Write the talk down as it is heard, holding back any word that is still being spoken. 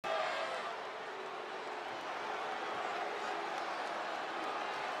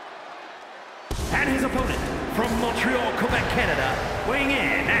And his opponent from Montreal, Quebec, Canada, weighing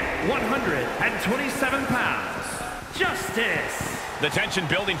in at 127 pounds, Justice. The tension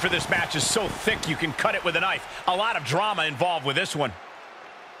building for this match is so thick you can cut it with a knife. A lot of drama involved with this one.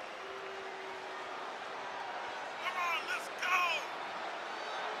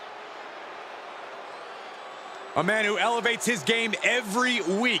 A man who elevates his game every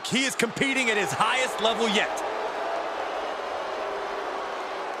week. He is competing at his highest level yet.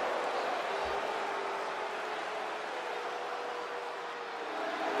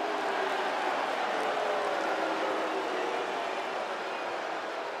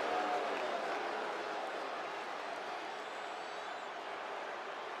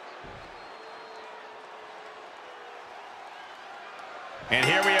 And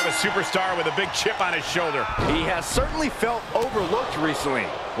here we have a superstar with a big chip on his shoulder. He has certainly felt overlooked recently.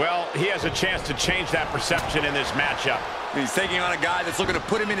 Well, he has a chance to change that perception in this matchup. He's taking on a guy that's looking to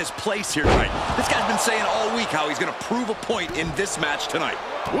put him in his place here tonight. This guy's been saying all week how he's going to prove a point in this match tonight.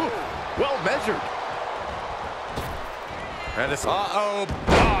 Ooh, well measured. And it's uh-oh.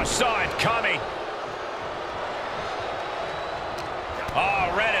 Oh, saw it coming.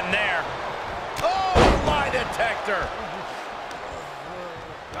 Oh, right in there. Oh, lie detector.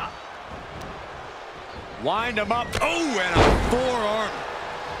 Wind him up. Oh, and a forearm.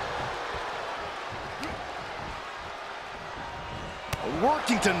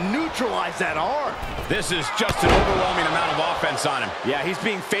 Working to neutralize that arm. This is just an overwhelming amount of offense on him. Yeah, he's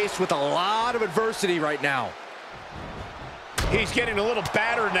being faced with a lot of adversity right now. He's getting a little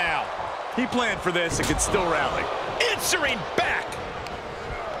battered now. He planned for this and can still rally. Answering back.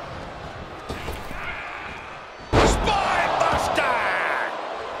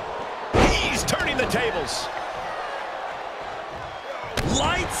 Turning the tables.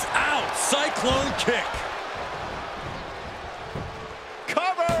 Lights out. Cyclone kick.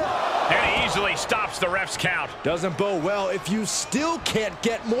 Cover. And he easily stops the ref's count. Doesn't bode well if you still can't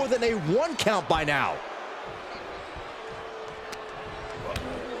get more than a 1 count by now.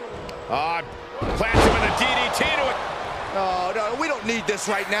 Plants him with a DDT to it. Oh, no, we don't need this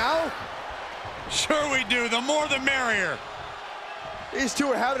right now. Sure we do. The more the merrier. These two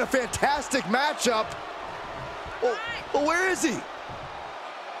are having a fantastic matchup. Well, where is he?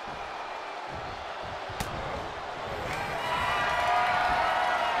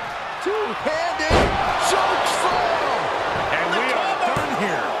 Two-handed choke slam. And we are done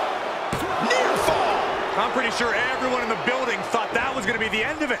here. Near fall. I'm pretty sure everyone in the building thought that was going to be the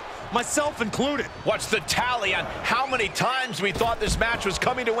end of it, myself included. What's the tally on how many times we thought this match was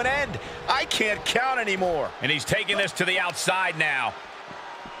coming to an end? I can't count anymore. And he's taking this to the outside now.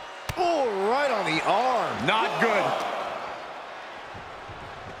 Oh, right on the arm. Not good.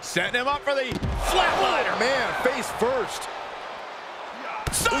 Setting him up for the flatliner. Oh, man, face first.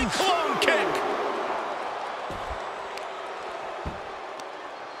 Cyclone kick.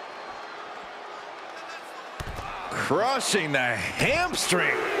 Crushing the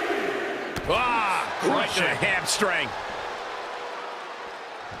hamstring. Right to the hamstring.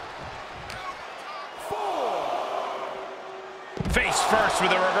 Face first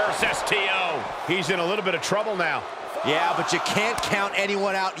with a reverse STO. He's in a little bit of trouble now. Yeah, but you can't count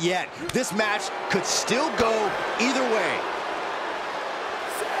anyone out yet. This match could still go either way.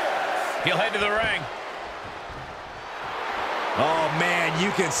 He'll head to the ring. Oh, man,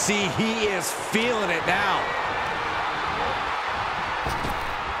 you can see he is feeling it now.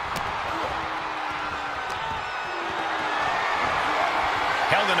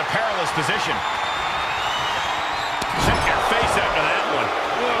 Held in a perilous position. Check your face after that one.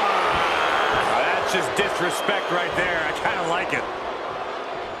 That's just disrespect right there. I kind of like it.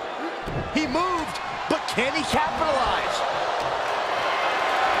 He moved, but can he capitalize?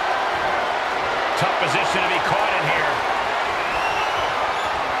 Tough position to be caught in here.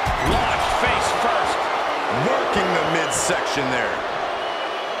 Launched face first. Working the midsection there.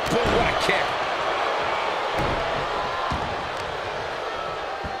 Boom, what a kick.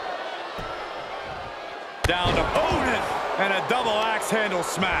 Down to opponent and a double axe handle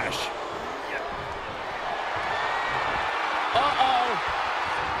smash. Uh-oh.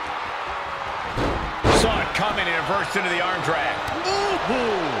 Saw it coming and reversed into the arm drag.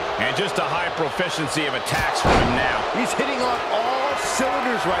 Ooh. And just a high proficiency of attacks from him now. He's hitting on all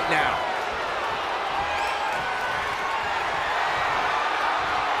cylinders right now.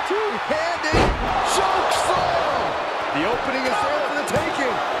 Two-handed choke slam. The opening is there for the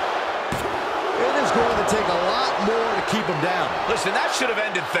taking. It is going to take a lot more to keep him down. Listen, that should have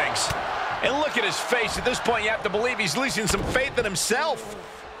ended things. And look at his face. At this point, you have to believe he's losing some faith in himself.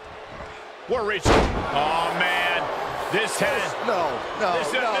 We're reaching. Oh, man. This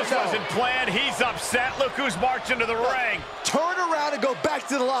wasn't planned. He's upset. Look who's marching to the ring. Turn around and go back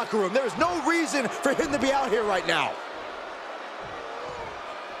to the locker room. There is no reason for him to be out here right now.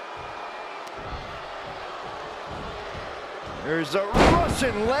 There's a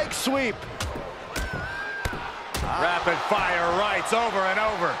Russian leg sweep. Rapid fire rights over and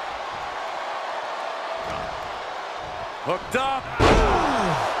over. Hooked up.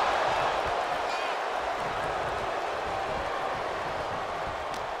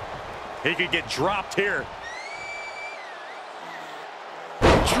 He could get dropped here.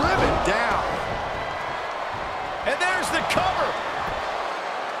 Driven down. And there's the cover.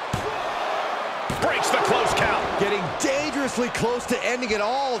 Breaks the close count. Getting dangerously close to ending it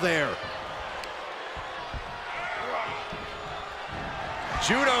all there.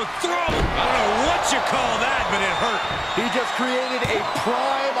 Judo throw. I don't know what you call that, but it hurt. He just created a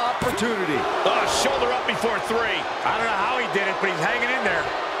prime opportunity. Shoulder up before 3. I don't know how he did it, but he's hanging in there.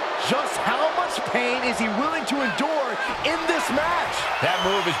 Just how much pain is he willing to endure in this match? That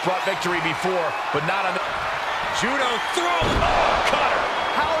move has brought victory before, but not on the... Judo throw. Cutter.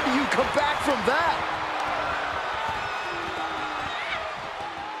 How do you come back from that?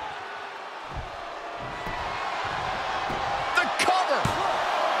 The cover.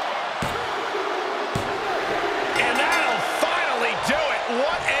 And that'll finally do it.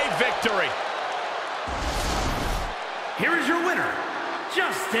 What a victory. Here is your winner,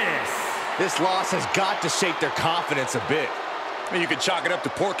 Justice. This loss has got to shake their confidence a bit. I mean, you could chalk it up to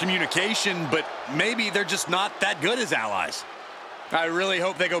poor communication, but maybe they're just not that good as allies. I really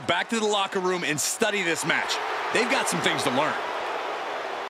hope they go back to the locker room and study this match. They've got some things to learn.